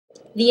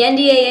The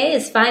NDAA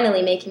is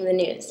finally making the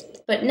news,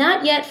 but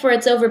not yet for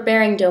its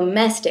overbearing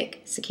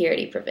domestic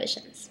security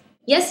provisions.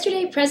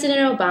 Yesterday, President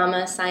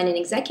Obama signed an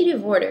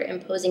executive order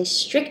imposing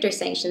stricter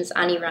sanctions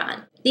on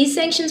Iran. These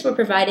sanctions were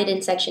provided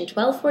in Section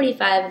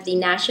 1245 of the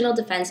National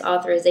Defense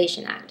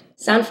Authorization Act.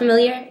 Sound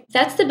familiar?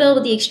 That's the bill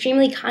with the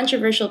extremely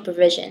controversial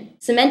provision,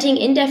 cementing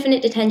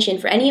indefinite detention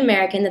for any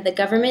American that the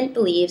government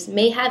believes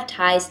may have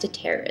ties to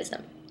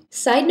terrorism.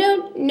 Side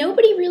note,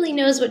 nobody really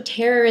knows what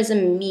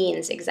terrorism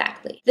means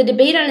exactly. The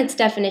debate on its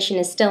definition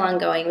is still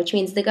ongoing, which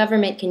means the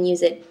government can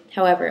use it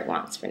however it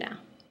wants for now.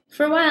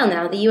 For a while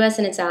now, the US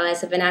and its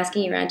allies have been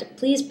asking Iran to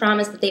please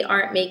promise that they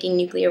aren't making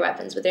nuclear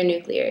weapons with their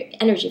nuclear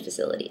energy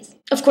facilities.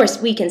 Of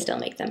course, we can still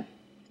make them.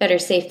 Better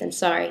safe than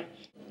sorry.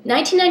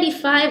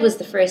 1995 was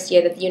the first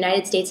year that the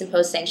United States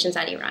imposed sanctions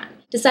on Iran,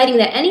 deciding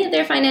that any of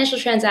their financial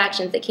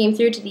transactions that came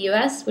through to the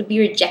US would be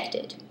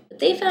rejected. But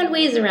they found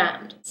ways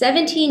around.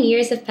 17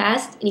 years have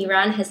passed and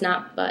Iran has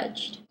not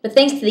budged. But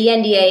thanks to the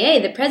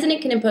NDAA, the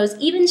president can impose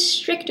even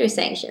stricter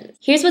sanctions.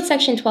 Here's what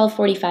Section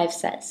 1245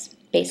 says,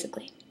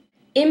 basically.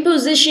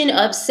 Imposition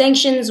of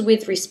sanctions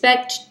with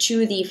respect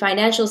to the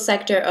financial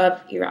sector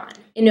of Iran.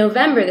 In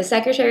November, the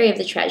Secretary of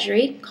the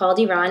Treasury called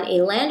Iran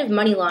a land of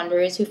money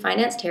launderers who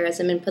finance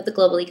terrorism and put the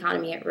global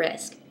economy at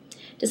risk.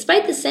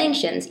 Despite the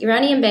sanctions,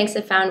 Iranian banks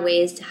have found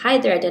ways to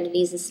hide their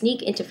identities and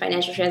sneak into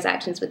financial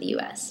transactions with the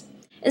US.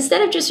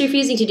 Instead of just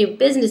refusing to do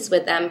business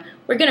with them,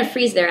 we're going to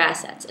freeze their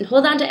assets and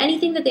hold on to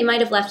anything that they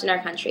might have left in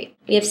our country.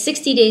 We have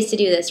 60 days to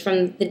do this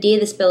from the day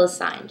this bill is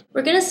signed.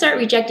 We're going to start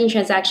rejecting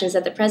transactions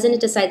that the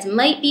president decides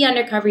might be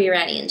undercover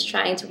Iranians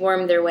trying to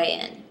worm their way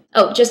in.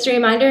 Oh, just a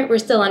reminder, we're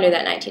still under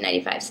that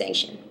 1995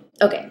 sanction.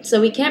 Okay, so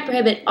we can't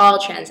prohibit all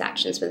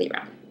transactions with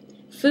Iran.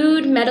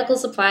 Food, medical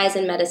supplies,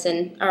 and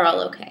medicine are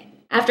all okay.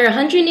 After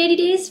 180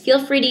 days,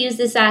 feel free to use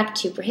this act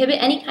to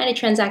prohibit any kind of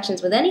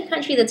transactions with any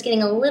country that's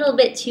getting a little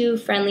bit too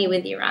friendly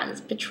with Iran's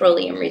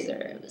petroleum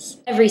reserves.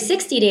 Every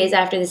 60 days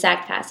after this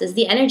act passes,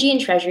 the Energy and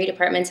Treasury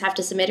departments have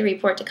to submit a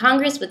report to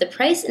Congress with the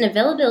price and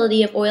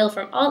availability of oil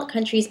from all the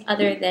countries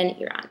other than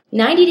Iran.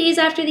 90 days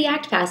after the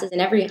act passes,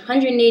 and every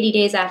 180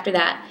 days after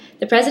that,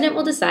 the president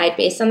will decide,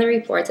 based on the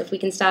reports, if we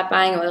can stop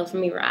buying oil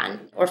from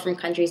Iran or from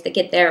countries that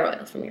get their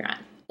oil from Iran.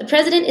 The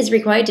president is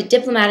required to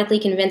diplomatically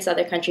convince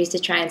other countries to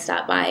try and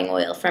stop buying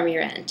oil from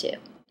Iran, too.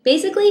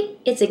 Basically,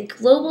 it's a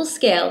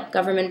global-scale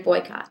government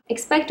boycott.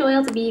 Expect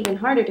oil to be even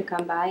harder to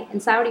come by, and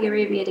Saudi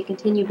Arabia to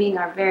continue being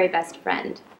our very best friend.